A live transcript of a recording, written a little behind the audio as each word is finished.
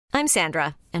I'm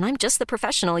Sandra, and I'm just the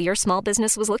professional your small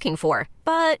business was looking for.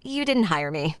 But you didn't hire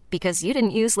me because you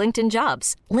didn't use LinkedIn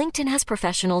Jobs. LinkedIn has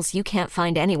professionals you can't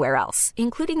find anywhere else,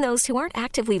 including those who aren't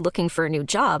actively looking for a new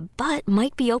job, but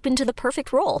might be open to the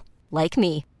perfect role, like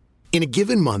me. In a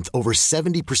given month, over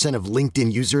 70% of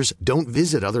LinkedIn users don't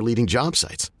visit other leading job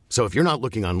sites. So if you're not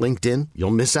looking on LinkedIn,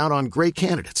 you'll miss out on great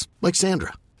candidates like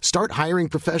Sandra. Start hiring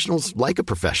professionals like a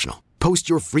professional. Post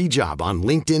your free job on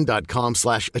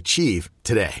linkedin.com/achieve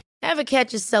today. Ever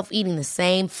catch yourself eating the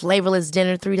same flavorless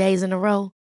dinner 3 days in a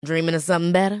row? Dreaming of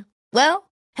something better?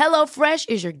 Well, HelloFresh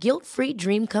is your guilt-free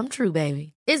dream come true,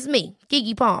 baby. It's me,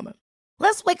 Keke Palmer.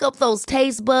 Let's wake up those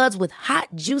taste buds with hot,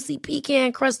 juicy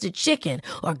pecan-crusted chicken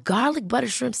or garlic butter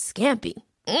shrimp scampi.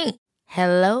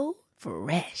 Hello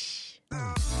Fresh.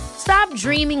 Stop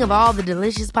dreaming of all the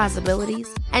delicious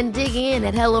possibilities and dig in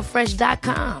at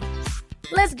HelloFresh.com.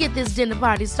 Let's get this dinner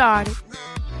party started.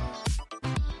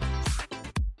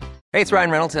 Hey, it's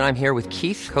Ryan Reynolds, and I'm here with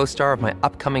Keith, co-star of my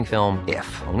upcoming film, If,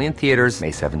 only in theaters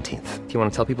May 17th. Do you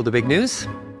want to tell people the big news?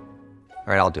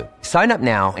 All right, I'll do it. Sign up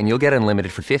now and you'll get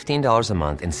unlimited for $15 a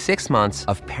month and 6 months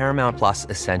of Paramount Plus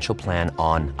Essential Plan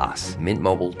on us.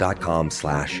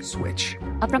 MintMobile.com/switch.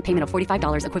 Upfront payment of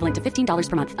 $45 equivalent to $15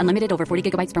 per month. Unlimited over 40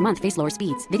 gigabytes per month. Face lower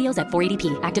speeds. Videos at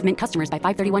 480p. Active Mint customers by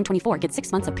 531.24 get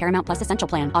 6 months of Paramount Plus Essential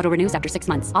Plan. Auto renews after 6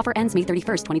 months. Offer ends May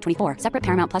 31st, 2024. Separate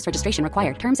Paramount Plus registration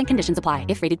required. Terms and conditions apply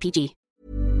if rated PG.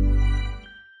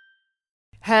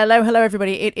 Hello,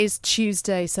 everybody. It is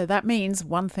Tuesday, so that means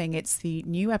one thing. It's the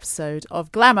new episode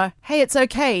of Glamour. Hey, It's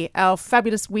Okay, our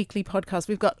fabulous weekly podcast.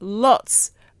 We've got lots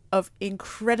of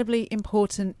incredibly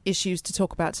important issues to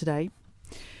talk about today,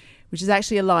 which is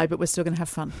actually a lie, but we're still going to have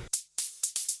fun.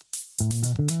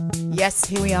 Yes,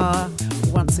 here we are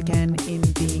once again in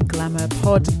the Glamour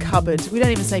pod cupboard. We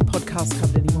don't even say podcast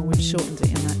cupboard anymore. We've shortened it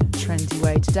in that trendy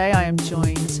way. Today I am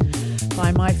joined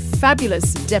by my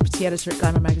fabulous deputy editor at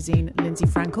Glamour magazine, Lindsay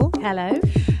Frankel. Hello.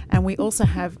 And we also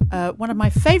have one of my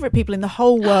favourite people in the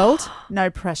whole world, no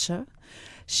pressure.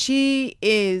 She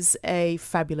is a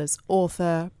fabulous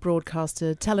author,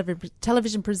 broadcaster,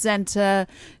 television presenter,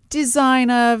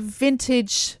 designer,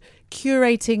 vintage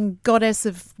curating goddess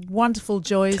of wonderful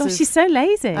joys. Gosh, she's so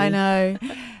lazy. I know.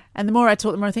 And the more I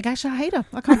talk, the more I think, actually, I hate her.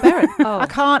 I can't bear it. I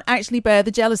can't actually bear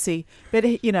the jealousy.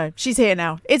 But, you know, she's here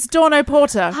now. It's Dawn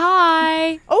O'Porter.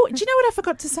 Hi. Oh, do you know what I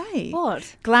forgot to say?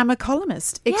 What? Glamour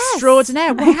columnist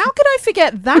extraordinaire. Well, how could I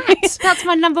forget that? That's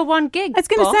my number one gig. I was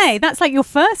going to say, that's like your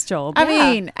first job. I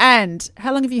mean, and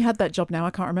how long have you had that job now? I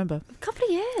can't remember. A couple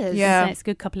of years. Yeah. It's a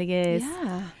good couple of years.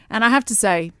 Yeah. And I have to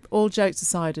say, all jokes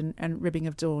aside and ribbing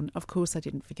of Dawn, of course I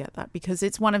didn't forget that because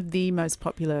it's one of the most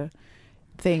popular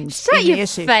things in the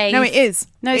issue. Face. No, it is.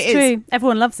 No, it's true.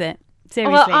 Everyone loves it.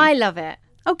 Seriously. Well, I love it.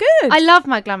 Oh, good. I love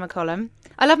my Glamour column.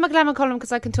 I love my Glamour column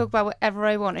because I can talk about whatever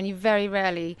I want, and you very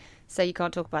rarely say you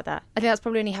can't talk about that. I think that's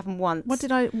probably only happened once. What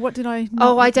did I?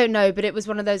 Oh, I don't know, but it was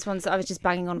one of those ones that I was just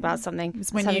banging on about something. It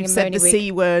was when you said the C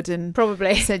word and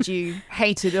probably said you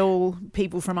hated all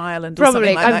people from Ireland. Or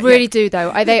probably, something like I that. really do though.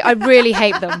 I really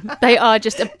hate them. They are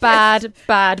just a bad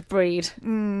breed.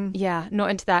 Yeah, not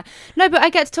into that. No, but I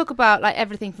get to talk about like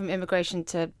everything from immigration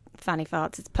to fanny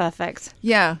farts. It's perfect.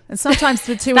 Yeah, and sometimes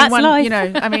the two in That's one. life. You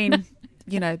know, I mean.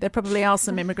 You know, there probably are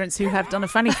some immigrants who have done a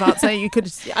fanny fart, so you could,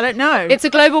 I don't know. It's a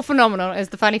global phenomenon, is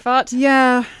the fanny fart.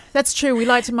 Yeah, that's true. We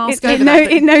like to mask over it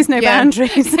that. It knows no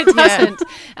boundaries. It doesn't.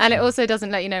 And it also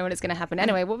doesn't let you know when it's going to happen.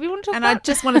 Anyway, what we want to talk about. And I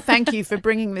just want to thank you for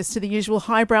bringing this to the usual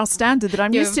highbrow standard that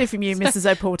I'm used to from you, Mrs.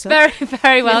 O'Porter. Very,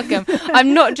 very welcome.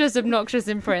 I'm not just obnoxious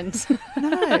in print.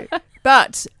 No.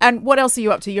 But, and what else are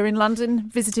you up to? You're in London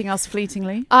visiting us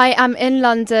fleetingly? I am in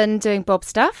London doing Bob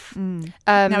stuff.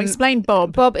 Now explain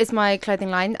Bob. Bob is my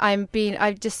clothing line. I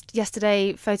just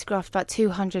yesterday photographed about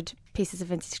 200 pieces of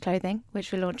vintage clothing,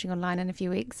 which we're launching online in a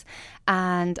few weeks.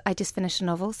 And I just finished a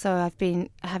novel, so I've been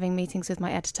having meetings with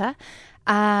my editor.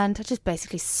 And I just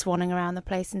basically swanning around the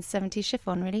place in 70s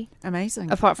chiffon, really. Amazing.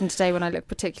 Apart from today when I look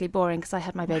particularly boring because I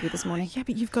had my baby this morning. Yeah,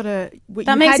 but you've got a...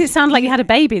 That makes it sound like you had a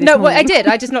baby this morning. No, I did.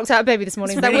 I just knocked out a baby this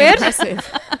morning. Is that really weird? Impressive.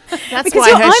 That's because why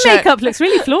your her eye shirt... makeup looks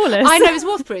really flawless. I know, it was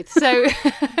waterproof, so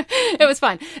it was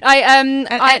fine.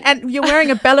 And you're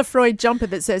wearing a Bella Freud jumper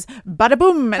that says "bada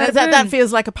boom," and Bada that boom.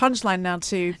 feels like a punchline now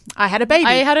too. I had a baby.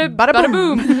 I had a bada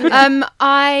boom.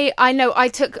 I know.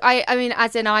 I mean,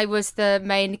 as in, I was the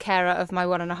main carer of my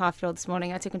 1.5-year-old this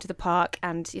morning. I took him to the park,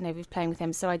 and we were playing with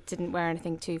him, so I didn't wear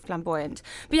anything too flamboyant.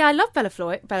 But yeah, I love Bella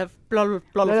Freud. Bella Freud.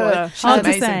 Hard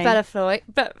to say.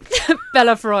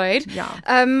 Bella Freud.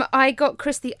 Yeah. I got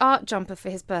Chris the art jumper for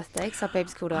his birthday because our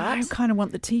baby's called Art. I kind of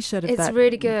want the T-shirt of It's that.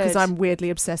 really good. because I'm weirdly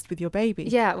obsessed with your baby.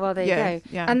 Yeah, well, there you go.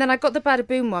 Yeah. And then I got the Bada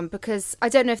Boom one because I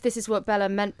don't know if this is what Bella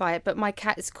meant by it, but my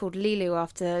cat is called Lilu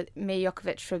after Mia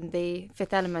Jokovic from The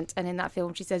Fifth Element, and in that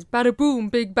film she says, Bada Boom,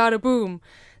 big Bada Boom.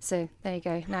 So there you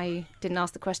go. Now you didn't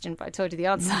ask the question, but I told you the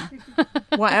answer.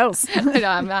 What else? No,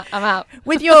 I'm out.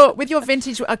 With your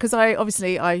vintage, because I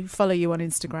follow you on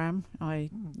Instagram. I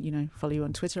follow you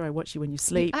on Twitter. I watch you when you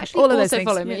sleep. Actually, all of also those things.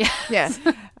 follow me. Yeah,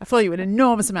 I follow you an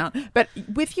enormous amount. But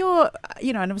with your,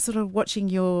 and I was sort of watching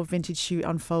your vintage shoot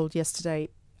unfold yesterday.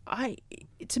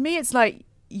 To me, it's like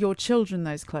your children,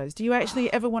 those clothes. Do you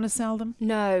actually ever want to sell them?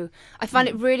 No, I find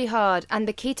it really hard, and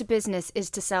the key to business is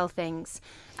to sell things.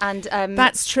 And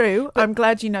that's true. I'm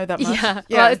glad you know that much. Yeah.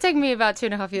 Well, it's taken me about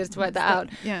 2.5 years to work that out.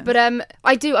 Yeah. But I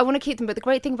want to keep them. But the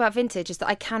great thing about vintage is that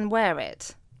I can wear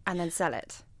it and then sell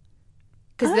it.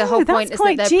 Because the whole point is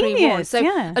that they're pre-worn. So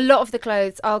a lot of the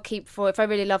clothes I'll keep for, if I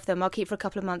really love them, I'll keep for a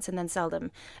couple of months and then sell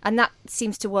them. And that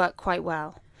seems to work quite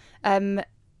well. And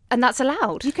that's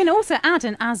allowed. You can also add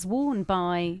an as worn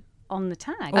by on the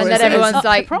tag. And then everyone's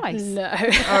like, price. No.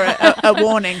 Or a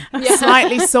warning,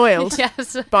 slightly soiled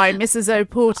by Mrs.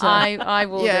 O'Porter. I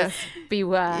will just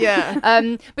beware.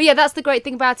 Yeah. But yeah, that's the great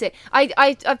thing about it.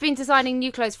 I've been designing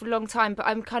new clothes for a long time, but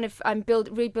I'm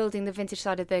rebuilding the vintage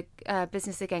side of the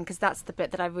business again, because that's the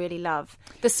bit that I really love.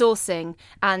 The sourcing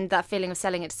and that feeling of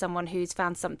selling it to someone who's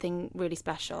found something really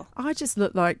special. I just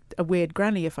look like a weird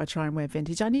granny if I try and wear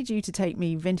vintage. I need you to take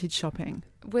me vintage shopping.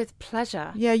 With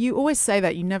pleasure. Yeah, you always say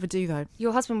that. You never do, though.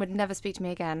 Your husband would never speak to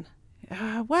me again.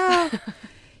 Well, I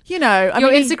your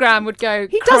mean, Instagram would go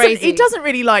he crazy. He doesn't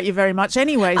really like you very much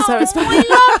anyway. So it's fine. I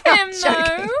love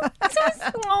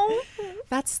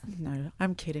him, though.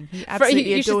 I'm kidding. He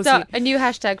absolutely you should adores start you. a new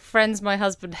hashtag, friends my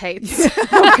husband hates.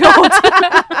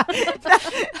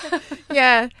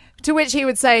 Yeah. To which he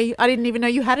would say, I didn't even know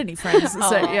you had any friends.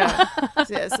 So, yeah.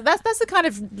 So that's the kind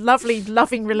of lovely,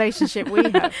 loving relationship we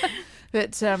have.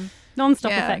 But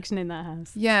non-stop affection in that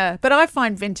house. Yeah, but I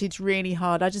find vintage really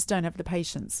hard. I just don't have the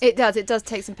patience. It does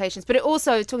take some patience. But it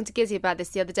also, I was talking to Gizzy about this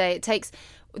the other day, it takes,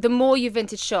 the more you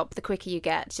vintage shop, the quicker you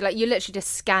get. You literally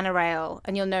just scan a rail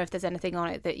and you'll know if there's anything on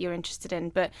it that you're interested in.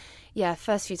 But yeah,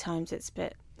 first few times it's a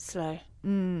bit slow.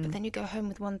 But then you go home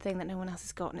with one thing that no one else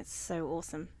has got, and it's so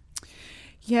awesome.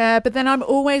 Yeah, but then I'm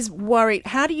always worried.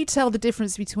 How do you tell the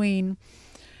difference between...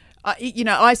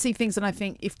 I see things and I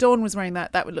think if Dawn was wearing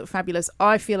that would look fabulous.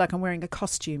 I feel like I'm wearing a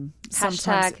costume.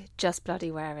 Sometimes. Hashtag just bloody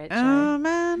wear it, Jo. Oh,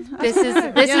 man. This is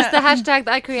the hashtag that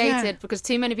I created because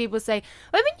too many people say,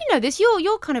 I mean, this,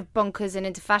 you're kind of bonkers and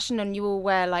into fashion and you all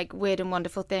wear like weird and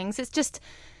wonderful things. It's just...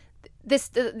 there's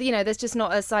just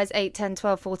not a size 8, 10,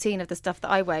 12, 14 of the stuff that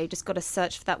I wear. You just got to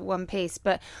search for that one piece.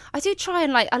 But I do try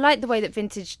and I like the way that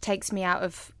vintage takes me out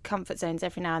of comfort zones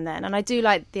every now and then. And I do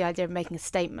like the idea of making a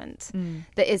statement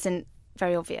that isn't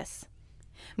very obvious.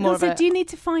 Do you need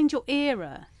to find your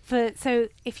era? So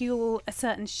if you're a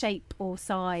certain shape or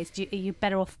size, are you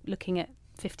better off looking at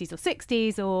 50s or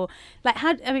 60s, or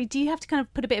do you have to kind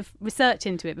of put a bit of research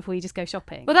into it before you just go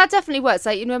shopping? Well, that definitely works.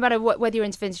 No matter whether you're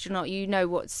into vintage or not, you know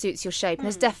what suits your shape. And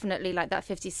there's definitely that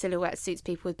 50s silhouette suits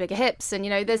people with bigger hips, and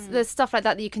there's stuff like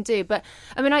that you can do. But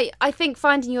I mean, I think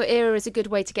finding your era is a good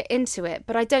way to get into it,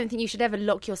 but I don't think you should ever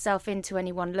lock yourself into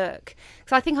any one look.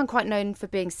 Because I think I'm quite known for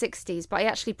being 60s, but I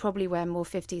actually probably wear more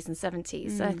 50s and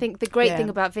 70s. And I think the great thing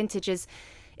about vintage is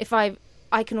if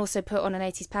I can also put on an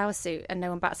 80s power suit and no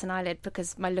one bats an eyelid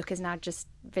because my look is now just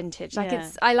vintage.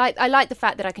 I like the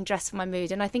fact that I can dress for my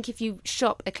mood, and I think if you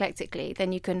shop eclectically,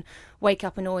 then you can wake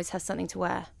up and always have something to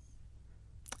wear.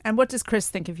 And what does Chris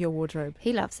think of your wardrobe?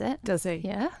 He loves it. Does he?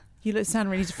 Yeah. You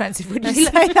sound really defensive when you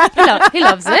say that. He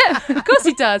loves it. Of course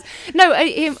he does. No,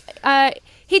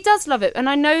 he does love it, and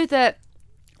I know that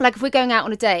if we're going out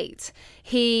on a date,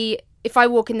 if I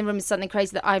walk in the room with something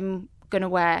crazy that I'm going to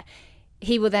wear,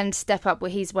 he will then step up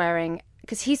what he's wearing,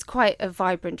 because he's quite a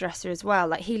vibrant dresser as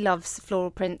well. He loves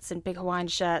floral prints and big Hawaiian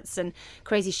shirts and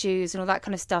crazy shoes and all that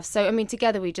kind of stuff. So, I mean,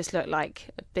 together we just look like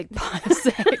a big pile of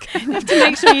sick. You have to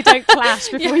make sure you don't clash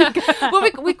before you go. Well,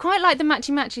 we quite like the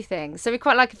matchy-matchy thing. So we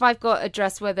quite like if I've got a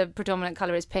dress where the predominant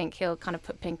colour is pink, he'll kind of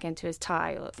put pink into his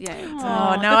tie. Or, the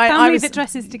family that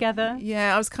dresses together.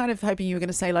 Yeah, I was kind of hoping you were going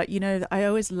to say, I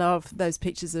always love those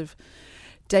pictures of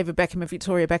David Beckham and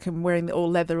Victoria Beckham wearing the all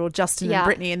leather, or Justin and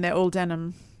Britney in their all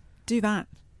denim. Do that.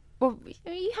 Well,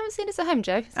 you haven't seen us at home,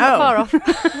 Jo. It's not far off.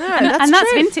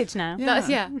 That's vintage now.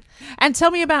 Yeah. And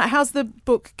tell me about, how's the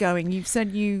book going? You've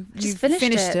said you've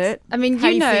finished it. I mean, How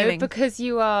are you feeling? because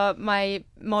you are my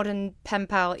modern pen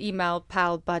pal, email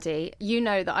pal buddy, you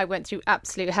know that I went through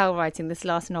absolute hell writing this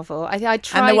last novel. I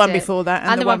tried and the one it, before that,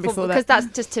 and the one before that, because that's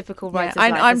just typical writer's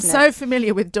life, I'm isn't so it?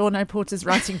 familiar with Dawn O'Porter's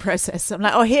writing process. I'm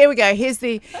like, oh, here we go. Here's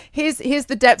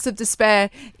the depths of despair,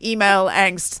 email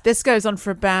angst. This goes on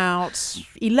for about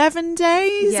 11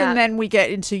 days, and then we get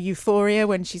into euphoria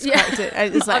when she's cracked it.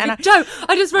 It's like, Joe,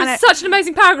 I just wrote such an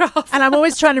amazing paragraph, and I'm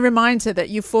always trying to remind her that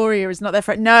euphoria is not there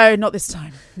for. No, not this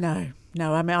time.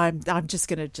 No, I mean, I'm just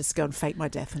going to just go and fake my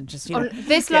death and just, On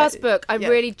this last book, I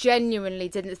really genuinely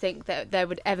didn't think that there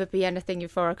would ever be anything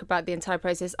euphoric about the entire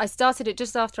process. I started it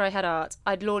just after I had Art.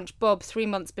 I'd launched Bob 3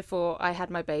 months before I had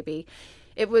my baby.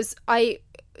 It was,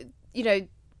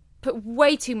 put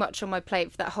way too much on my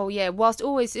plate for that whole year, whilst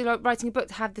always writing a book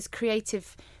to have this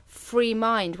creative free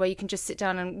mind where you can just sit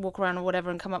down and walk around or whatever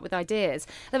and come up with ideas.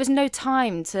 There was no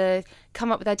time to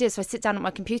come up with ideas, so I sit down at my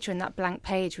computer and that blank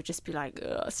page would just be like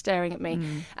staring at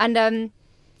me. And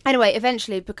anyway,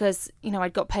 eventually, because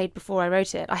I'd got paid before I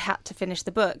wrote it, I had to finish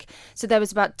the book. So there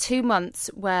was about 2 months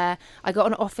where I got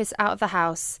an office out of the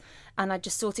house and I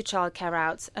just sorted childcare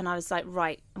out, and I was like,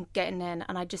 right, I'm getting in,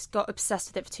 and I just got obsessed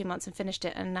with it for 2 months and finished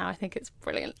it, and now I think it's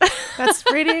brilliant. That's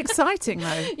really exciting,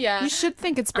 though. Yeah. You should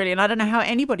think it's brilliant. I don't know how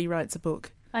anybody writes a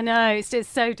book. I know, it's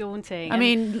so daunting. I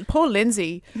mean, poor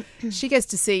Lindsay, she gets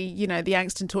to see, the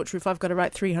angst and torture if I've got to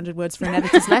write 300 words for an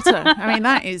editor's letter. I mean,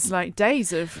 that is like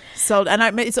days of sold.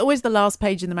 And it's always the last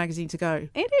page in the magazine to go.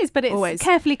 It is, but it's always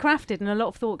carefully crafted and a lot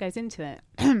of thought goes into it.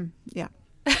 Yeah.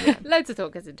 Loads of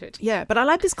thought goes into it. Yeah, but I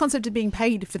like this concept of being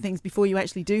paid for things before you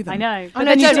actually do them. I know. But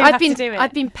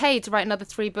I've been paid to write another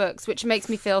 3 books, which makes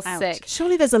me feel sick.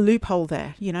 Surely there's a loophole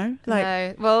there, No.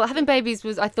 Well, having babies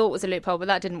I thought was a loophole, but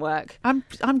that didn't work. I'm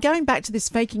going back to this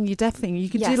faking your death thing. You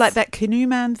could do like that Canoe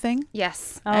Man thing.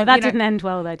 Yes. Oh, that didn't end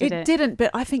well though, did it? It didn't,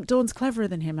 but I think Dawn's cleverer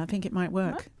than him. I think it might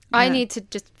work. I need to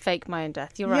just fake my own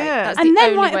death. You're right. Yeah. That's and the then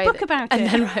only write way a book about it. And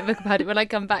then write a book about it when I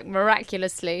come back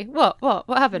miraculously. What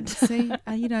happened? See,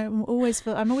 I'm always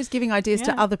giving ideas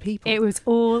to other people. It was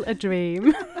all a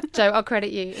dream. Joe, I'll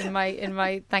credit you in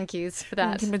my thank yous for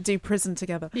that. We can do prison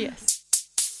together. Yes.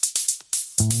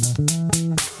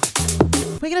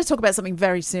 We're going to talk about something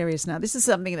very serious now. This is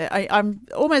something that I'm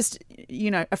almost,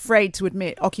 afraid to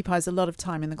admit occupies a lot of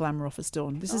time in the Glamour Office,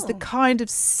 Dawn. This is the kind of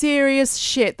serious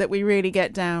shit that we really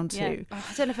get down to. Yeah. Oh,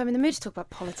 I don't know if I'm in the mood to talk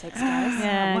about politics, guys.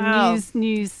 Yeah, wow.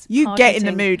 news. You get in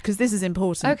the mood because this is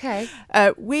important. Okay.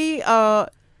 We are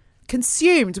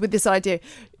consumed with this idea.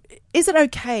 Is it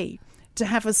okay to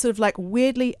have a sort of like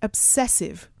weirdly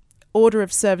obsessive order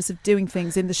of service of doing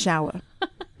things in the shower?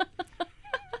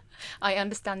 I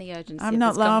understand the urgency. I'm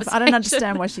not laughing. I don't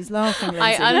understand why she's laughing.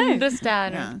 I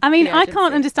understand. Yeah. I mean, I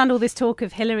can't understand all this talk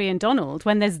of Hillary and Donald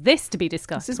when there's this to be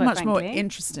discussed. This is much more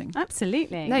interesting.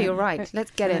 Absolutely. No, you're right. Let's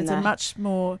get in there. It's a much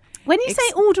more. When you say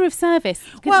order of service,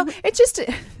 well, it's just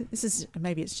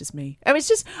maybe it's just me. I was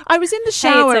in the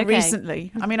shower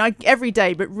recently. I mean, every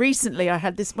day, but recently I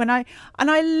had this and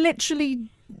I literally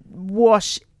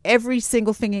wash every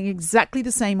single thing in exactly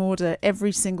the same order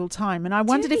every single time, and I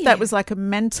wondered if that was like a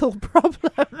mental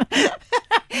problem.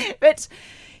 But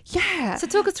yeah, so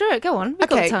talk us through it. Go on. We've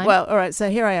got time. Well, all right,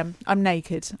 so here I am. I'm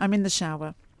naked. I'm in the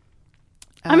shower.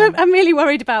 I'm really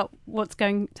worried about what's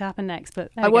going to happen next,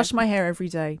 but I wash my hair every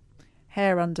day.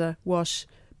 Hair under, wash,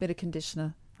 bit of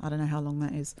conditioner. I don't know how long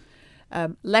that is.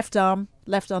 Left arm,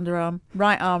 left underarm,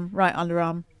 right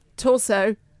underarm,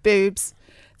 torso, boobs,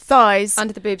 thighs.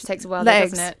 Under the boobs takes a while,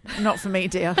 legs. Doesn't it? Not for me,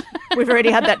 dear. We've already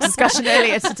had that discussion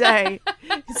earlier today.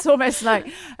 It's almost like,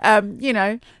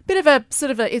 bit of a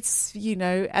sort of a. It's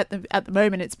at the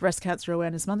moment it's Breast Cancer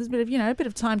Awareness Month. There's a bit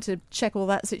of time to check all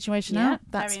that situation out.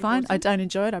 That's fine. Important. I don't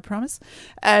enjoy it, I promise.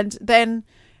 And then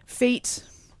feet,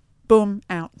 boom,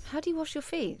 out. How do you wash your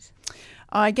feet?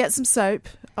 I get some soap.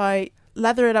 I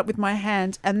lather it up with my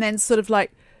hand, and then sort of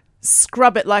like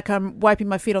scrub it like I'm wiping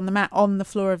my feet on the mat on the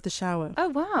floor of the shower. Oh,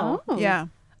 wow. Oh. Yeah.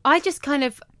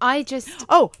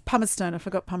 Oh, pumice stone. I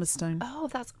forgot pumice stone. Oh,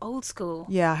 that's old school.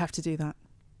 Yeah, I have to do that.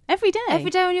 Every day?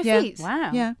 Every day on your feet? Wow.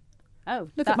 Yeah. Oh,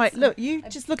 look at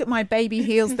my baby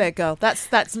heels there, girl.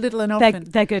 That's little and often.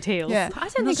 They're good heels. Yeah. I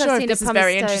don't think I've seen a pumice stone.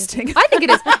 Very interesting. I think it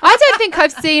is. I don't think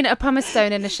I've seen a pumice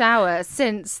stone in the shower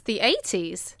since the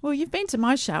 80s. Well, you've been to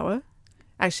my shower.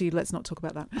 Actually, let's not talk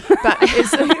about that. But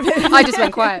I just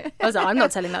went quiet. I was like, I'm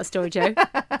not telling that story, Joe.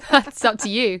 That's up to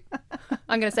you.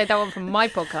 I'm going to say that one from my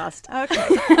podcast. Okay.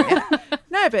 Yeah.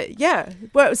 No, but yeah.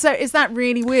 Well, so is that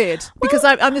really weird? Because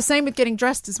I'm the same with getting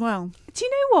dressed as well. Do you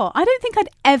know what? I don't think I'd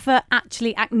ever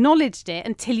actually acknowledged it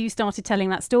until you started telling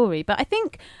that story. But I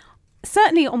think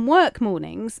certainly on work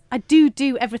mornings, I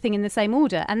do everything in the same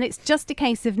order. And it's just a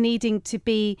case of needing to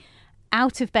be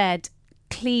out of bed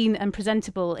clean and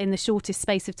presentable in the shortest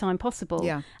space of time possible.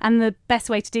 Yeah. And the best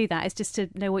way to do that is just to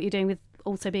know what you're doing with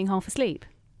also being half asleep.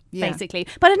 Yeah. Basically.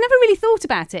 But I'd never really thought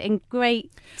about it in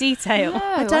great detail. No,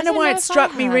 I don't know why it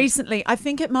struck me had. recently. I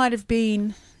think it might have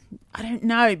been, I don't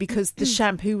know, because the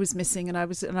shampoo was missing, and I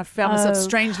found myself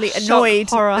strangely annoyed.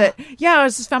 Horror. I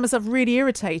just found myself really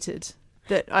irritated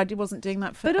that I wasn't doing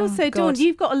that. But also, Dawn,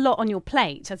 you've got a lot on your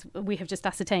plate, as we have just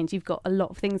ascertained. You've got a lot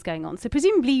of things going on, so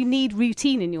presumably you need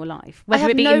routine in your life, whether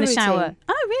it be in the shower.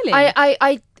 Oh,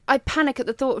 really? I panic at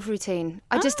the thought of routine.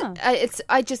 I just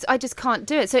can't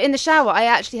do it. So in the shower, I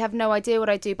actually have no idea what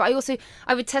I do. But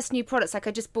I would test new products. Like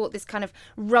I just bought this kind of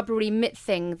rubbery mitt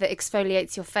thing that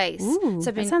exfoliates your face. Ooh, so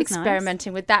I've been that sounds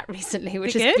experimenting with that recently,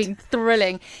 which has good? been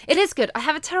thrilling. It is good. I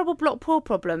have a terrible block pore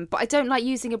problem, but I don't like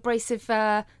using abrasive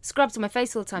scrubs on my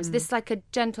face all the time. So this is like a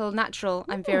gentle, natural.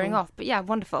 I'm veering off, but yeah,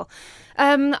 wonderful.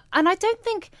 And I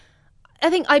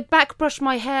think I backbrush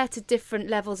my hair to different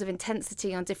levels of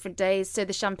intensity on different days, so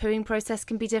the shampooing process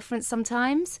can be different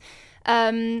sometimes.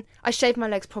 I shave my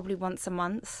legs probably once a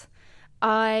month.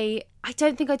 I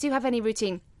don't think I do have any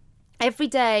routine. Every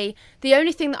day, the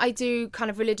only thing that I do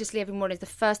kind of religiously every morning is the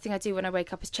first thing I do when I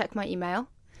wake up is check my email,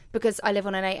 because I live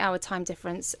on an 8-hour time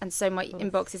difference, and so my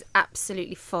inbox is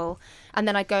absolutely full. And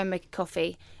then I go and make a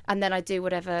coffee, and then I do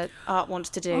whatever Art wants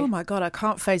to do. Oh my God, I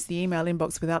can't face the email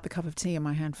inbox without the cup of tea in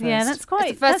my hand first. Yeah, that's quite.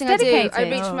 It's the first thing dedicated. I do.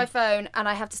 I reach for my phone and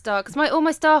I have to start, because all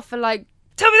my staff are like,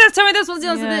 tell me this, what's the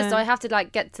answer to this? So I have to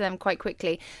like get to them quite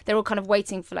quickly. They're all kind of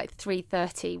waiting for like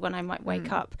 3:30 when I might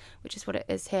wake up, which is what it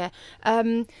is here.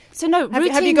 So no,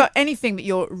 routine. Have you got anything that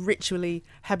you're ritually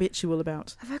habitual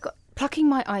about? Have I got... Plucking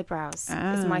my eyebrows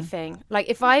is my thing. Like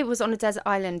if I was on a desert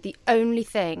island, the only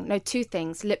thing, two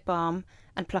things, lip balm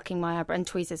and plucking my eyebrow, and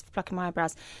tweezers for plucking my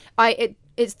eyebrows.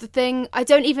 It's the thing.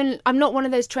 I'm not one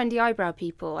of those trendy eyebrow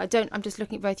people. I'm just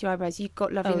looking at both your eyebrows. You've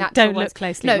got lovely natural don't ones. look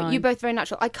closely at No, mine. you're both very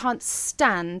natural. I can't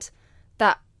stand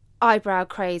that eyebrow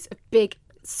craze of big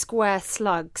square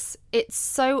slugs. It's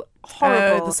so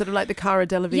horrible. The sort of like the Cara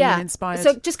Delevingne inspired.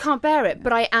 So just can't bear it.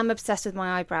 But I am obsessed with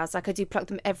my eyebrows. Like I do pluck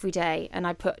them every day, and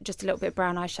I put just a little bit of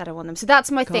brown eyeshadow on them. So that's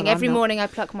my thing. Every morning I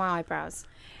pluck my eyebrows.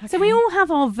 So we all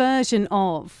have our version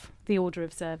of the order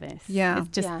of service. Yeah. It's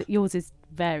just that yours is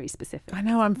very specific. I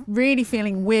know, I'm really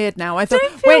feeling weird now. I thought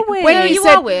Don't feel weird. When No, you you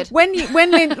said, are weird.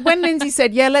 When Lindsay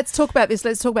said, "Yeah, let's talk about this,"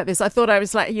 I thought I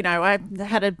was like, I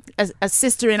had a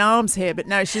sister in arms here, but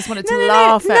no, she just wanted to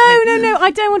laugh at me. No, I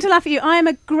don't want to laugh at you. I am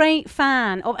a great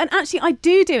fan of, and actually I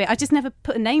do it. I just never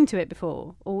put a name to it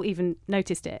before or even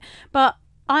noticed it. But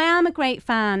I am a great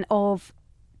fan of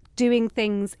doing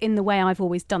things in the way I've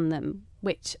always done them,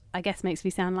 which I guess makes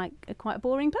me sound like quite a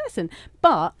boring person.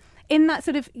 But in that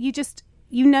sort of,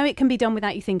 it can be done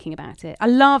without you thinking about it. I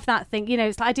love that thing.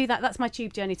 It's like I do that. That's my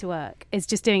tube journey to work. Is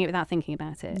just doing it without thinking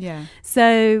about it. Yeah.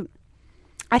 So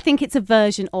I think it's a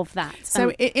version of that.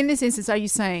 So in this instance, are you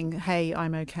saying, "Hey,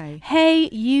 I'm okay"? Hey,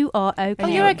 you are okay. Oh,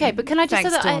 you're okay. But can I just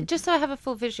Thanks, so I have a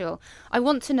full visual? I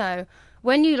want to know,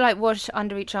 when you like wash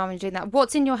under each arm and doing that,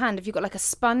 what's in your hand? Have you got like a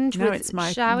sponge No, with it's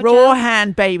my shower raw gel?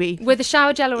 hand, baby. With a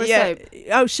shower gel or a soap?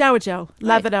 Oh, shower gel,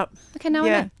 lathered up. Okay, now I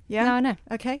know. Yeah. Now I know.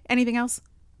 Okay. Anything else?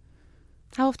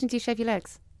 How often do you shave your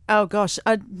legs? Oh gosh,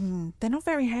 they're not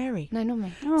very hairy. No, not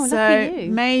me. Oh, So lucky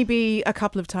you. maybe a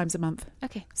couple of times a month.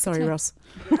 Okay. Sorry, Ross.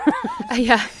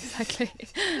 Yeah, exactly.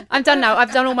 I'm done now.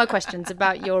 I've done all my questions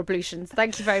about your ablutions.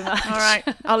 Thank you very much. All right,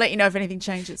 I'll let you know if anything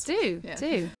changes. Do.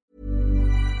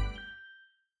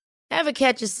 Ever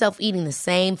catch yourself eating the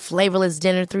same flavorless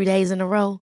dinner 3 days in a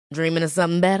row? Dreaming of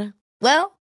something better?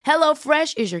 Well,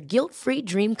 HelloFresh is your guilt-free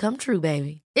dream come true,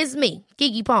 baby. It's me,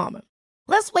 Keke Palmer.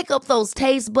 Let's wake up those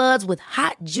taste buds with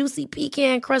hot, juicy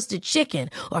pecan-crusted chicken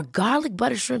or garlic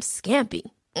butter shrimp scampi.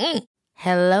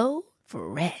 Hello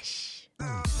Fresh.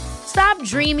 Stop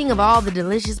dreaming of all the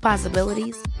delicious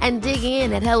possibilities and dig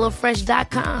in at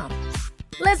HelloFresh.com.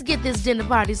 Let's get this dinner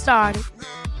party started.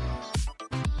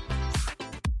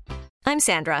 I'm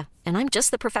Sandra, and I'm just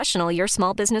the professional your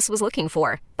small business was looking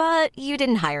for. But you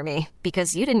didn't hire me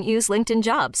because you didn't use LinkedIn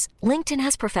Jobs. LinkedIn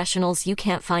has professionals you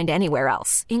can't find anywhere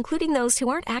else, including those who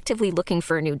aren't actively looking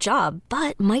for a new job,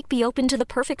 but might be open to the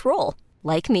perfect role,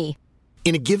 like me.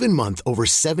 In a given month, over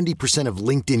 70% of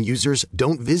LinkedIn users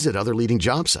don't visit other leading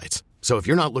job sites. So if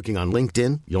you're not looking on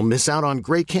LinkedIn, you'll miss out on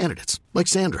great candidates like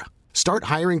Sandra. Start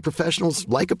hiring professionals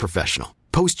like a professional.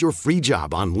 Post your free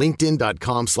job on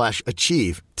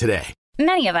linkedin.com/achieve today.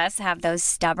 Many of us have those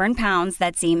stubborn pounds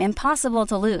that seem impossible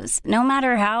to lose, no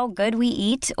matter how good we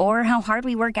eat or how hard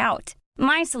we work out.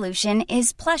 My solution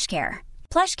is PlushCare.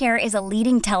 PlushCare is a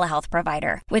leading telehealth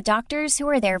provider with doctors who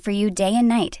are there for you day and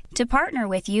night to partner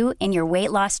with you in your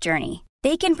weight loss journey.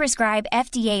 They can prescribe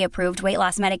FDA-approved weight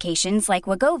loss medications like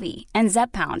Wegovy and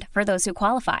Zepbound for those who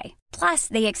qualify. Plus,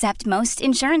 they accept most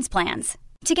insurance plans.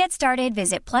 To get started,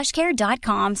 visit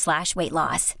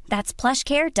plushcare.com/weightloss. That's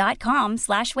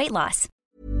plushcare.com/weightloss.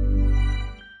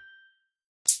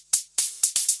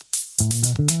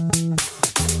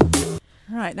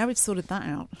 Right, now we've sorted that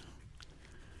out.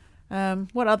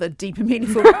 What other deep and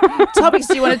meaningful topics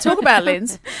do you want to talk about,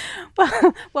 Linz?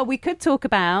 Well, we could talk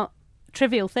about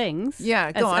trivial things.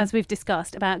 Yeah, go on. As we've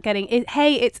discussed about getting it.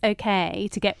 Hey, it's okay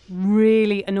to get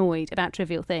really annoyed about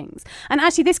trivial things. And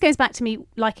actually, this goes back to me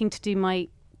liking to do my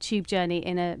tube journey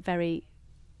in a very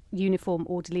uniform,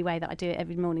 orderly way that I do it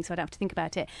every morning, so I don't have to think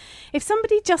about it. If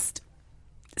somebody just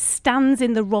stands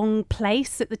in the wrong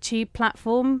place at the tube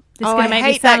platform, this is going to make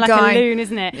me sound like a loon,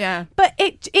 isn't it? Yeah. But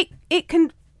it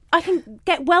can. I can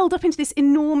get welled up into this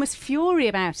enormous fury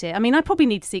about it. I mean, I probably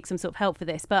need to seek some sort of help for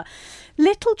this, but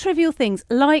little trivial things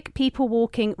like people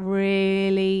walking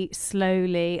really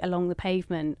slowly along the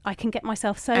pavement, I can get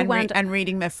myself so wound up. And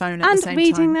reading their phone at the same time. And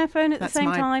reading their phone at the same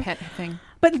time. That's my pet thing.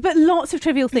 But lots of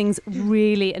trivial things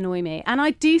really annoy me. And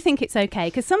I do think it's okay,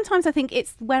 because sometimes I think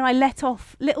it's where I let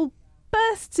off little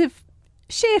bursts of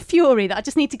sheer fury that I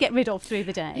just need to get rid of through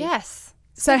the day. Yes.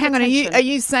 So hang on, are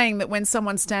you saying that when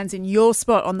someone stands in your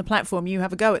spot on the platform, you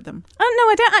have a go at them? Oh no,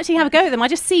 I don't actually have a go at them. I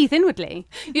just seethe inwardly.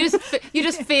 You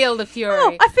just feel the fury.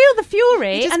 Oh, I feel the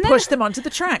fury. You just and push them onto the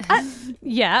track.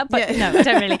 Yeah, but no, I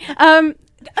don't really. No,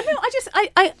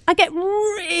 I get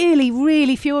really,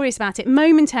 really furious about it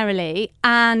momentarily,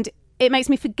 and it makes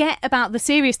me forget about the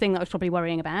serious thing that I was probably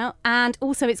worrying about, and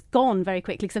also it's gone very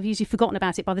quickly because I've usually forgotten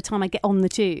about it by the time I get on the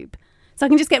tube. So I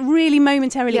can just get really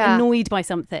momentarily annoyed by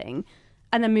something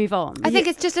and then move on. I think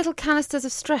it's just little canisters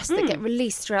of stress that get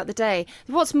released throughout the day.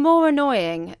 What's more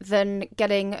annoying than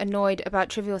getting annoyed about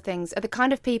trivial things are the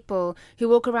kind of people who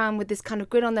walk around with this kind of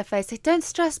grin on their face. They don't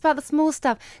stress about the small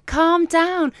stuff. Calm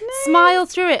down. No. Smile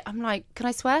through it. I'm like, can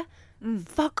I swear?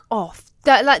 Fuck off.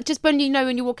 That, like, just when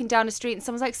when you're walking down the street and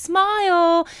someone's like, smile,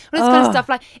 all this kind of stuff.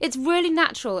 Like, it's really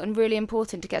natural and really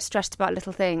important to get stressed about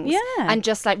little things. Yeah. And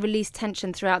just like release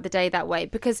tension throughout the day that way,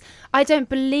 because I don't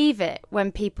believe it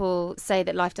when people say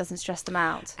that life doesn't stress them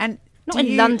out. And not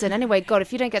in London anyway. God,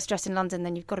 if you don't get stressed in London,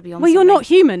 then you've got to be on Well, something. you're not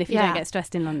human if you don't get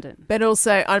stressed in London. But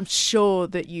also, I'm sure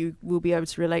that you will be able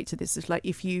to relate to this. It's like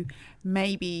if you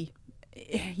maybe,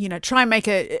 try and make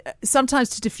sometimes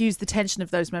to diffuse the tension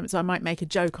of those moments, I might make a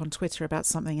joke on Twitter about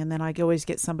something, and then I always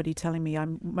get somebody telling me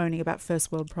I'm moaning about first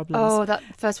world problems. Oh, that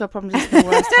first world problems is the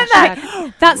worst.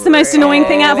 That's the most annoying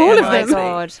thing out of all of them. Oh my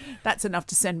God. That's enough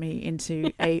to send me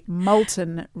into a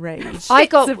molten rage. I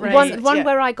got one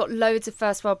where I got loads of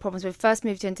first world problems. We first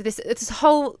moved into this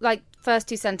whole first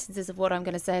two sentences of what I'm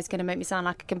going to say is going to make me sound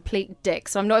like a complete dick,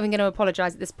 so I'm not even going to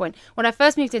apologise at this point. When I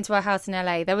first moved into our house in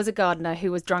LA, there was a gardener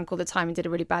who was drunk all the time and did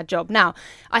a really bad job. Now,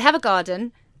 I have a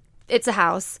garden, it's a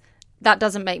house, that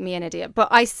doesn't make me an idiot, but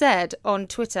I said on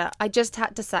Twitter I just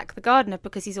had to sack the gardener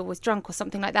because he's always drunk or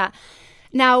something like that.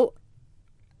 Now,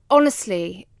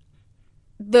 honestly,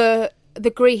 the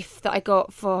grief that I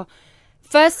got for,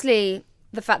 firstly,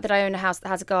 the fact that I own a house that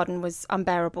has a garden was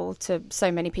unbearable to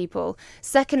so many people.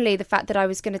 Secondly, the fact that I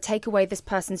was going to take away this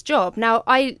person's job. Now,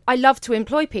 I love to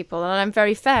employ people and I'm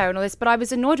very fair and all this, but I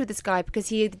was annoyed with this guy because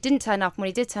he didn't turn up. And when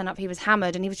he did turn up, he was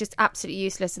hammered and he was just absolutely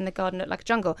useless and the garden looked like a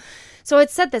jungle. So I'd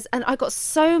said this and I got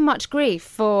so much grief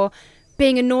for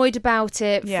being annoyed about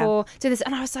it, for doing this.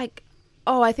 And I was like,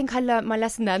 oh, I think I learnt my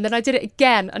lesson there. And then I did it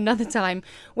again another time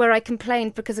where I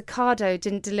complained because Ocado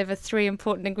didn't deliver 3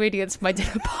 important ingredients for my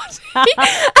dinner party.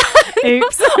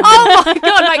 Oops. Oh my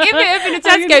God, like if it had been a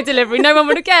Tesco delivery, no one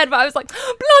would have cared. But I was like,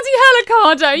 bloody hell,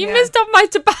 Ocado, you missed off my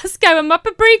Tabasco and my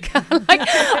paprika. Like,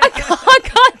 I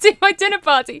can't do my dinner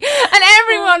party. And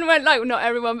everyone went not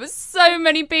everyone, but so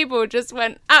many people just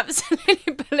went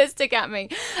absolutely ballistic at me.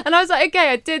 And I was like, okay,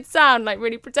 I did sound like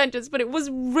really pretentious, but it was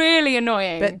really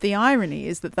annoying. But the irony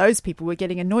is that those people were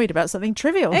getting annoyed about something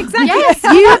trivial. Exactly. Yes,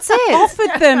 you that's it.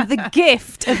 offered them the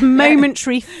gift of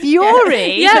momentary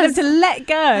fury for them to let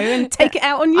go and take it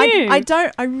out on you.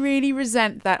 I really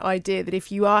resent that idea that if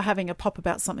you are having a pop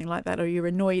about something like that or you're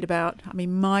annoyed about,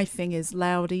 my thing is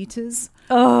loud eaters.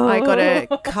 Oh. I got a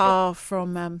car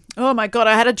from, oh my God,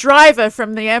 I had a driver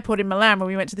from the airport in Milan when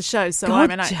we went to the show. So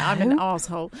I'm an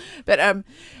arsehole. But,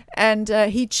 and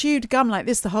he chewed gum like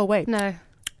this the whole way. No.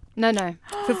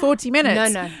 For 40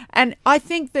 minutes. No. And I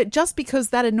think that just because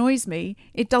that annoys me,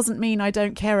 it doesn't mean I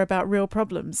don't care about real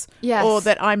problems. Yes. Or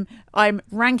that I'm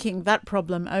ranking that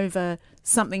problem over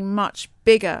something much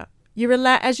bigger. You're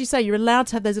allowed, as you say, you're allowed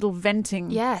to have those little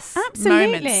venting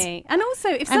Absolutely. moments. And also,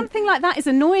 if something like that is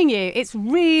annoying you, it's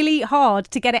really hard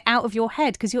to get it out of your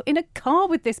head because you're in a car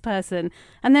with this person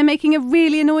and they're making a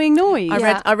really annoying noise.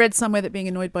 I read somewhere that being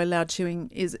annoyed by loud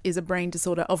chewing is a brain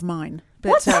disorder of mine. But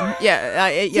What? So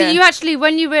you actually,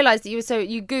 when you realised that you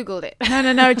Googled it.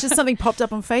 No, just something popped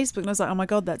up on Facebook and I was like, oh my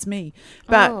God, that's me.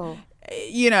 But,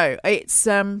 it's,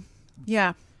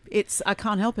 it's, I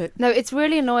can't help it. No, it's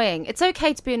really annoying. It's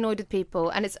okay to be annoyed with people,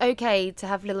 and it's okay to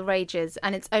have little rages,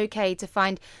 and it's okay to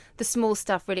find the small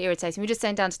stuff really irritating. We were just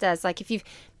saying downstairs, like if you've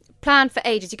planned for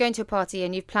ages, you're going to a party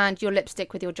and you've planned your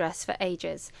lipstick with your dress for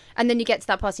ages, and then you get to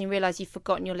that party and realise you've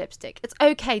forgotten your lipstick. It's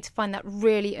okay to find that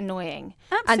really annoying.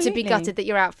 Absolutely. And to be gutted that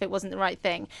your outfit wasn't the right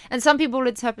thing. And some people will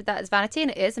interpret that as vanity,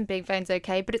 and it is, and being vain's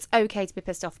okay, but it's okay to be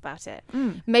pissed off about it.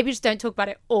 Maybe just don't talk about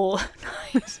it all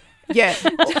night. Yeah.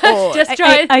 Just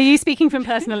try. Are you speaking from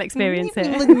personal experience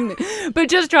here? But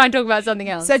just try and talk about something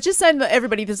else. So just so that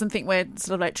everybody doesn't think we're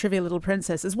sort of like trivial little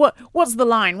princesses, what's the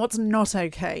line? What's not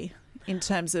okay in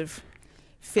terms of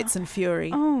fits and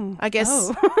fury? I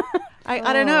guess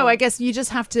I don't know. I guess you just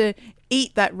have to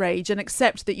eat that rage and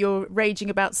accept that you're raging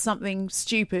about something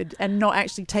stupid and not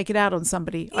actually take it out on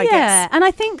somebody. I guess. And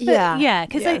I think that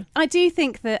because I do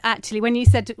think that actually when you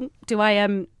said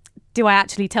do I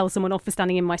actually tell someone off for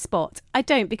standing in my spot? I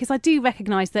don't, because I do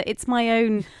recognise that it's my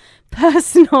own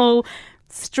personal,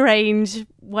 strange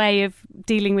way of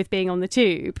dealing with being on the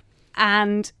tube.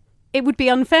 And it would be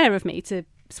unfair of me to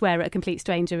swear at a complete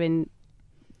stranger in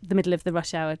the middle of the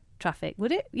rush hour traffic.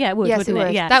 Would it? Yeah, it would, wouldn't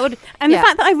it? Yeah. That would, and the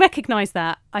fact that I recognise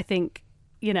that, I think,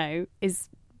 is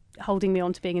holding me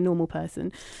on to being a normal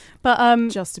person. But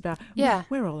just about. Yeah.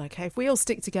 We're all okay if we all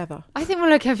stick together. I think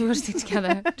we're okay if we all stick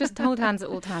together. Just hold hands at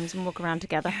all times and walk around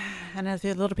together. And there's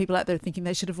a lot of people out there thinking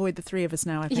they should avoid the three of us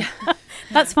now, I think. Yeah.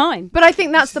 That's fine. But I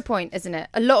think that's the point, isn't it?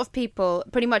 A lot of people,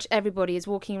 pretty much everybody, is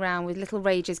walking around with little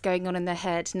rages going on in their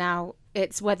head. Now,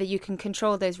 it's whether you can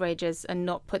control those rages and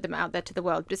not put them out there to the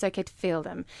world. But it's okay to feel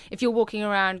them. If you're walking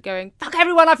around going, fuck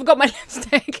everyone, I forgot my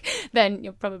lipstick, then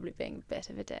you're probably being a bit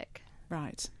of a dick.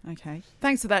 Right. Okay.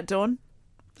 Thanks for that, Dawn.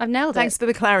 I've nailed it. Thanks for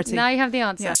the clarity. Now you have the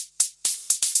answer. Yeah.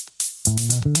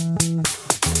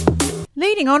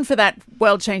 Leading on for that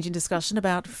world-changing discussion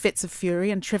about fits of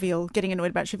fury and getting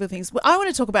annoyed about trivial things, I want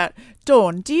to talk about,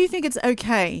 Dawn, do you think it's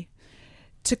okay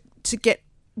to get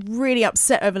really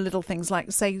upset over little things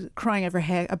like, say, crying over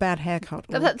a bad haircut?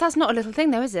 That's not a little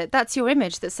thing, though, is it? That's your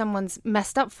image that someone's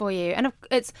messed up for you. And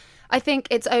I think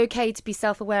it's okay to be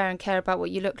self-aware and care about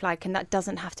what you look like, and that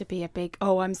doesn't have to be a big,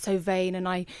 I'm so vain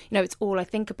and it's all I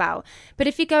think about. But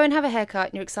if you go and have a haircut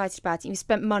and you're excited about it and you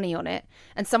spent money on it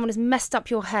and someone has messed up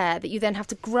your hair that you then have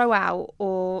to grow out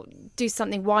or do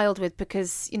something wild with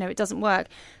because, it doesn't work,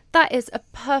 that is a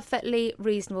perfectly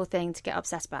reasonable thing to get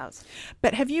upset about.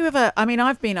 But have you ever,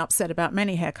 I've been upset about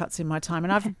many haircuts in my time,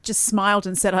 and I've just smiled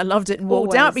and said I loved it and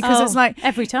walked out because it's like,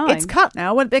 every time. It's cut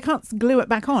now. Well, they can't glue it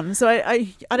back on. So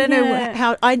I don't know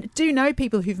how, I do know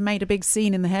people who've made a big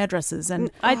scene in the hairdressers, and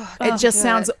it just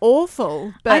sounds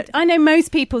awful. But I know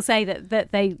most people say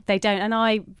that they don't, and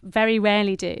I very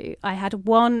rarely do. I had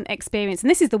one experience, and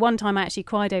this is the one time I actually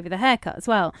cried over the haircut as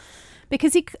well,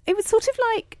 because it was sort of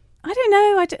like, I don't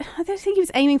know. I don't think he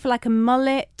was aiming for like a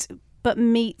mullet, but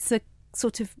meets a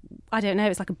sort of, I don't know,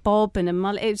 it's like a bob and a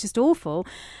mullet. It was just awful.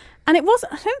 And I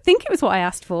don't think it was what I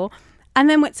asked for. And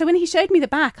then, so when he showed me the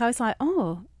back, I was like,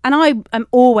 oh. And I am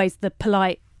always the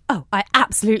polite, I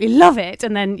absolutely love it.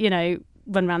 And then,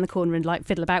 run around the corner and like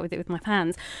fiddle about with it with my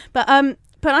hands. But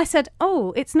I said,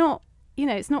 it's not,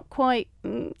 it's not quite,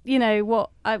 what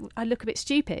I look a bit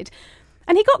stupid.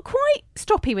 And he got quite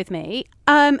stroppy with me,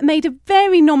 made a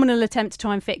very nominal attempt to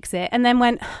try and fix it, and then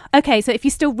went, okay, so if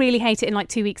you still really hate it in like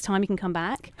 2 weeks' time, you can come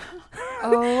back.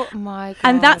 Oh, my God.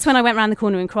 And that's when I went round the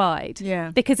corner and cried. Yeah.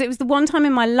 Because it was the one time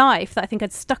in my life that I think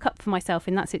I'd stuck up for myself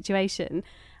in that situation,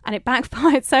 and it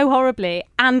backfired so horribly,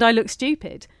 and I looked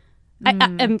stupid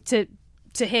to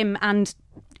him and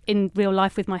in real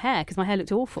life with my hair, because my hair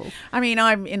looked awful. I'm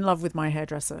in love with my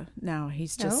hairdresser now.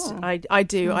 He's just I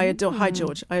do. I adore Hi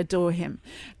George. I adore him.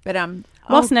 But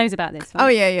Ross knows about this, right? Oh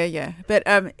yeah. But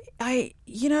I've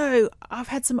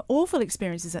had some awful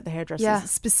experiences at the hairdressers,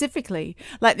 specifically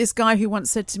like this guy who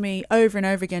once said to me over and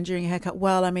over again during a haircut,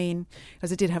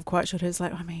 because I did have quite short hair, it's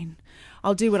like,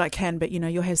 I'll do what I can, but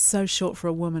your hair's so short for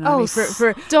a woman.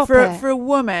 For a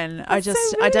woman, I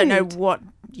don't know what,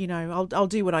 I'll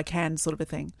do what I can, sort of a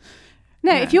thing.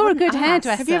 No, if you're a good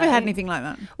hairdresser. Have you ever had anything like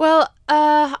that? Well,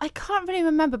 I can't really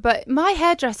remember, but my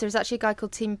hairdresser is actually a guy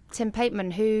called Tim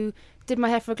Pateman, who did my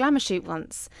hair for a glamour shoot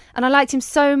once, and I liked him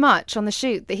so much on the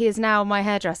shoot that he is now my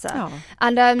hairdresser. Oh.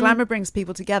 And glamour brings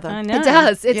people together. I know. It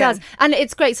does, and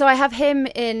it's great. So I have him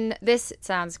in this. It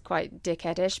sounds quite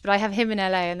dickheadish, but I have him in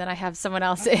LA, and then I have someone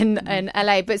else in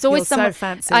LA. But it's always You're someone. so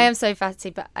fancy. I am so fancy,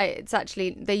 but it's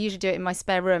actually they usually do it in my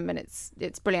spare room, and it's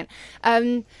brilliant.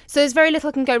 So there's very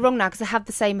little can go wrong now because I have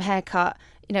the same haircut.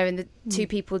 And the two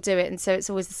people do it, and so it's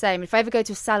always the same. If I ever go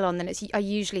to a salon, then I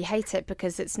usually hate it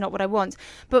because it's not what I want.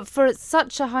 But for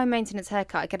such a high maintenance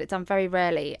haircut, I get it done very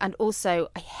rarely, and also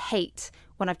I hate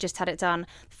when I've just had it done.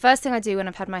 The first thing I do when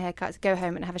I've had my haircut is go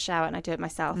home and have a shower, and I do it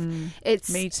myself. It's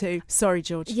me too. Sorry,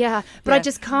 George. Yeah, but I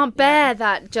just can't bear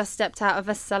that just stepped out of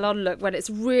a salon look when it's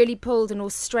really pulled and all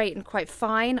straight and quite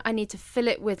fine. I need to fill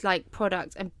it with like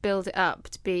product and build it up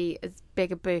to be as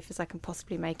big a boof as I can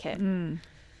possibly make it.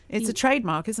 It's a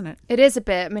trademark, isn't it? It is a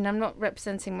bit. I mean, I'm not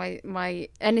representing my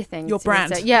anything. Your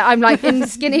brand. Yeah, I'm like in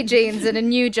skinny jeans and a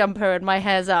new jumper and my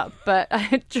hair's up. But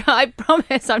I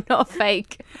promise I'm not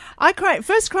fake. I cried.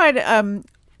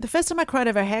 The first time I cried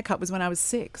over a haircut was when I was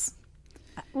 6.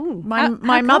 Ooh,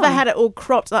 my mother had it all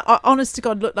cropped. Honest to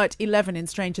God, looked like 11 in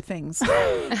Stranger Things.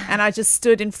 And I just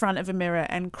stood in front of a mirror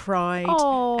and cried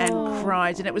and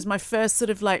cried. And it was my first sort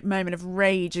of like moment of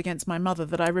rage against my mother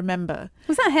that I remember.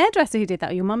 Was that a hairdresser who did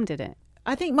that, or your mum did it?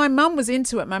 I think my mum was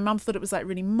into it. My mum thought it was like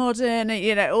really modern,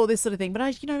 all this sort of thing. But I,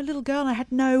 a little girl, and I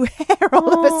had no hair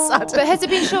all of a sudden. But has it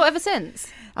been short ever since?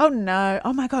 Oh no!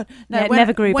 Oh my God! No, Yeah, it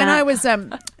never grew when back. I was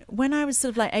when I was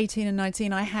sort of like 18 and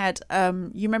 19, I had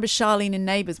you remember Charlene in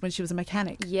Neighbours when she was a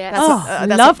mechanic? Yes.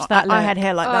 Loved that look. I had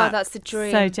hair like Oh, that. that's the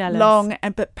dream. So jealous. Long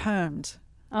but permed.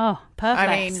 Oh, perfect.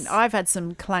 I mean, I've had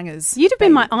some clangers. You'd have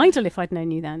been my idol if I'd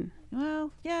known you then.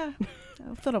 Well, yeah.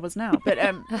 I thought I was now, but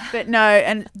no,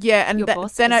 and yeah, and Your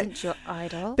boss then isn't your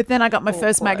idol. But then I got my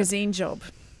first Awkward. magazine job,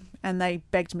 and they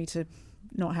begged me to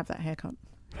not have that haircut.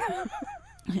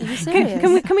 Are you serious?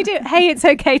 Can we do it? Hey, it's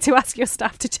okay to ask your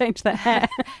staff to change their hair.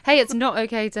 Hey, it's not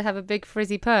okay to have a big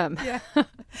frizzy perm. Yeah,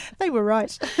 they were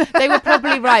right. They were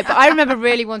probably right, but I remember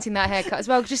really wanting that haircut as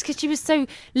well, just because she was so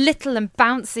little and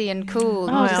bouncy and cool.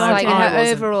 Oh, just God, like in I her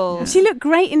wasn't. overalls. She looked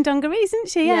great in dungarees, didn't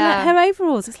she? Yeah. Like her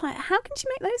overalls. It's like, how can she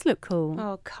make those look cool?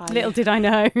 Oh, Kylie. Little did I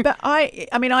know. But I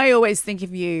mean, I always think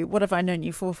of you. What have I known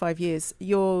you 4 or 5 years?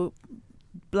 Your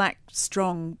black,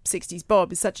 strong 60s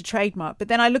bob is such a trademark. But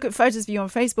then I look at photos of you on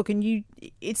Facebook, and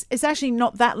it's actually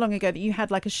not that long ago that you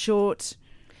had like a short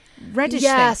reddish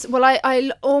Yes, thing. well,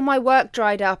 I all my work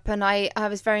dried up, and I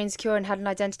was very insecure and had an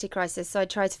identity crisis. So I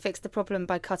tried to fix the problem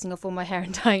by cutting off all my hair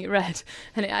and dyeing it red,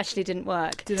 and it actually didn't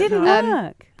work. Didn't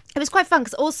work. It was quite fun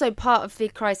because also part of the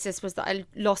crisis was that I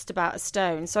lost about a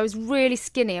stone. So I was really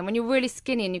skinny. And when you're really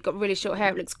skinny and you've got really short hair,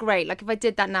 it looks great. Like if I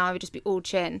did that now, I would just be all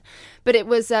chin. But it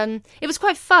was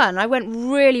quite fun. I went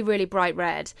really, really bright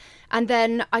red. And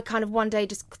then I kind of one day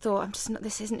just thought,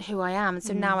 this isn't who I am. And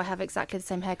so now I have exactly the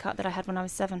same haircut that I had when I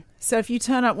was 7. So if you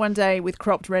turn up one day with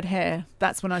cropped red hair,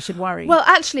 that's when I should worry. Well,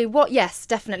 actually, yes,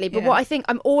 definitely. But Yeah. what I think,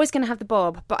 I'm always going to have the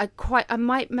bob, but I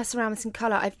might mess around with some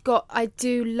colour. I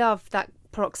do love that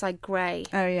peroxide grey.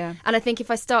 Oh yeah. And I think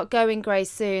if I start going grey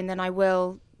soon, then I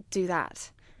will do that.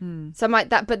 So I might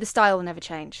but the style will never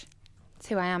change. It's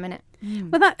who I am, innit?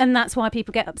 Well, that's why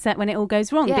people get upset when it all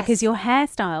goes wrong, Yes. because your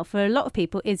hairstyle for a lot of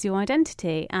people is your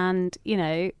identity, and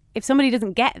if somebody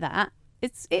doesn't get that,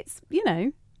 it's It's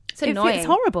annoying. It's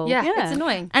horrible. Yeah, it's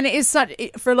annoying. And it is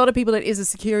for a lot of people, it is a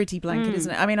security blanket,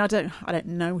 isn't it? I mean, I don't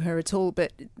know her at all,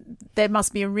 but there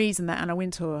must be a reason that Anna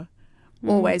Wintour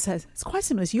always has. It's quite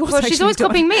similar to yours. Well, she's actually, always Dawn.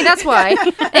 copying me, that's why.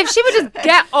 If she would just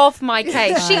get off my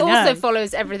case. She I know. also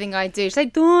follows everything I do. She's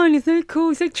like, Dawn, you're so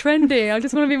cool, so trendy. I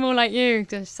just want to be more like you.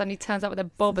 Just suddenly turns up with a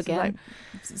bob It's again.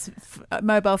 like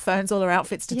mobile phones, all her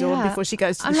outfits to Dawn Yeah. before she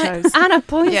goes to I'm the like, shows. Anna,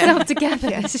 pull Yeah. yourself together.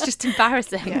 Yeah. This is just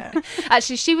embarrassing. Yeah.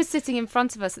 Actually, she was sitting in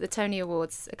front of us at the Tony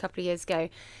Awards a couple of years ago,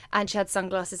 and she had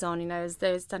sunglasses on, as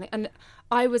they were standing. And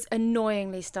I was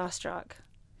annoyingly starstruck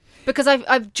because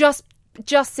I've just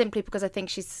simply because I think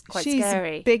she's quite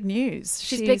scary. Big news.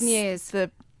 She's big news. The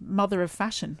mother of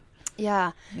fashion.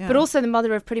 Yeah. Yeah. But also the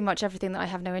mother of pretty much everything that I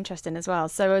have no interest in as well.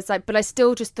 So I was like, but I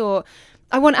still just thought,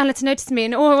 I want Anna to notice me,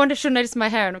 and I wonder if she'll notice my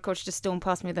hair. And of course, she just stormed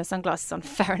past me with her sunglasses on.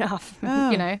 Fair enough,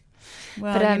 Oh.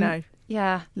 Well, But,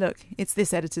 yeah. look, it's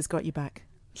this editor's got you back.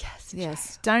 Yes.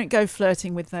 Yes. Don't go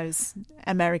flirting with those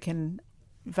American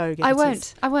Vogue I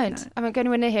editors. won't. No. I won't go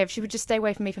anywhere near here. If she would just stay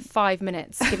away from me for 5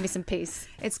 minutes, give me some peace.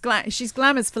 She's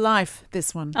glamours for life,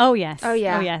 this one. Oh yes. Oh,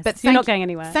 yeah. Oh yes. But You're not thank- going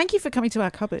anywhere. Thank you for coming to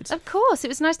our cupboard. Of course, it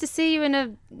was nice to see you in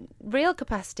a real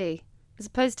capacity as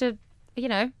opposed to,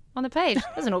 on the page.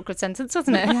 That was an awkward sentence,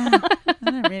 wasn't it? Yeah,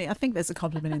 I don't really. I think there's a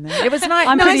compliment in there. It was nice.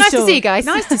 I'm pretty nice to sure. see you guys.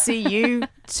 Nice to see you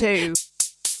too.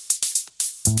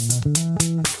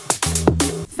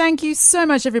 Thank you so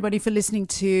much, everybody, for listening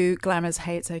to Glamour's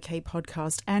Hey It's Okay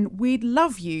podcast. And we'd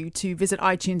love you to visit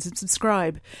iTunes and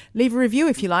subscribe. Leave a review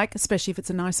if you like, especially if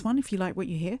it's a nice one, if you like what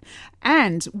you hear.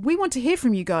 And we want to hear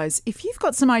from you guys. If you've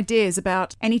got some ideas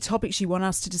about any topics you want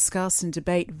us to discuss and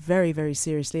debate very, very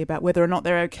seriously about whether or not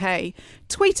they're okay,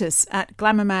 tweet us at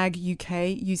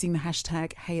GlamourMagUK using the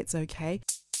hashtag HeyIt'sOK.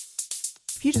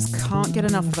 If you just can't get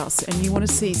enough of us and you want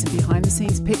to see some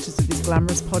behind-the-scenes pictures of this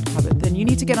glamorous pod cupboard, then you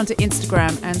need to get onto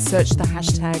Instagram and search the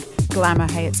hashtag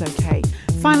GlamourHeyIt'sOK.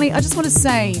 Finally, I just want to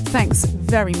say thanks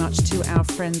very much to our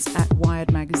friends at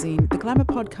Wired Magazine. The Glamour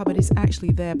pod cupboard is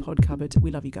actually their pod cupboard.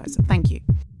 We love you guys. Thank you.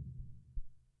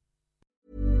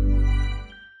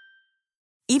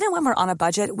 Even when we're on a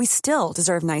budget, we still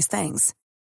deserve nice things.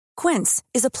 Quince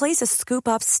is a place to scoop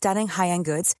up stunning high-end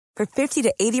goods for 50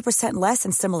 to 80% less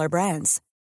than similar brands.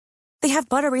 They have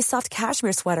buttery soft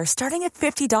cashmere sweaters starting at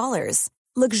 $50,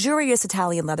 luxurious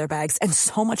Italian leather bags, and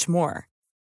so much more.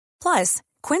 Plus,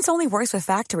 Quince only works with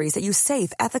factories that use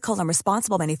safe, ethical, and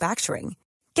responsible manufacturing.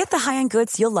 Get the high-end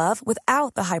goods you'll love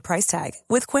without the high price tag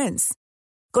with Quince.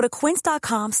 Go to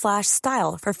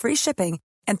quince.com/style for free shipping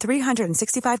and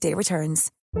 365-day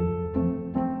returns.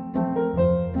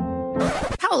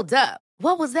 Hold up.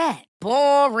 What was that?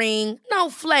 Boring. No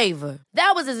flavor.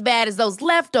 That was as bad as those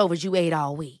leftovers you ate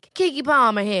all week. Keke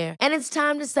Palmer here, and it's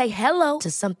time to say hello to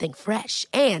something fresh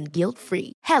and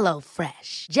guilt-free. Hello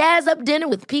Fresh. Jazz up dinner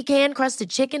with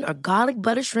pecan-crusted chicken or garlic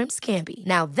butter shrimp scampi.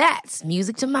 Now that's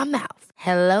music to my mouth.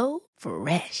 Hello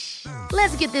Fresh.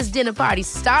 Let's get this dinner party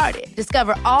started.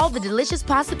 Discover all the delicious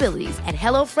possibilities at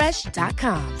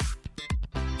HelloFresh.com.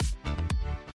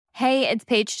 Hey, it's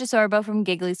Paige DeSorbo from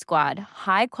Giggly Squad.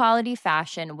 High quality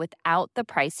fashion without the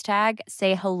price tag.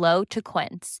 Say hello to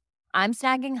Quince. I'm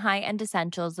snagging high-end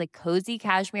essentials like cozy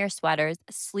cashmere sweaters,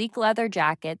 sleek leather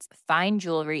jackets, fine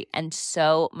jewelry, and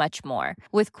so much more.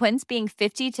 With Quince being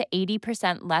 50 to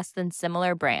 80% less than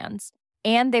similar brands.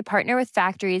 And they partner with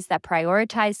factories that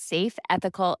prioritize safe,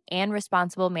 ethical, and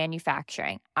responsible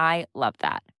manufacturing. I love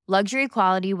that. Luxury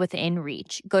quality within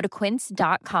reach. Go to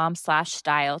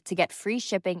quince.com/style to get free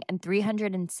shipping and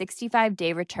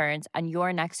 365-day returns on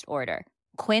your next order.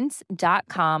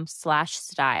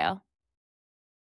 Quince.com/style.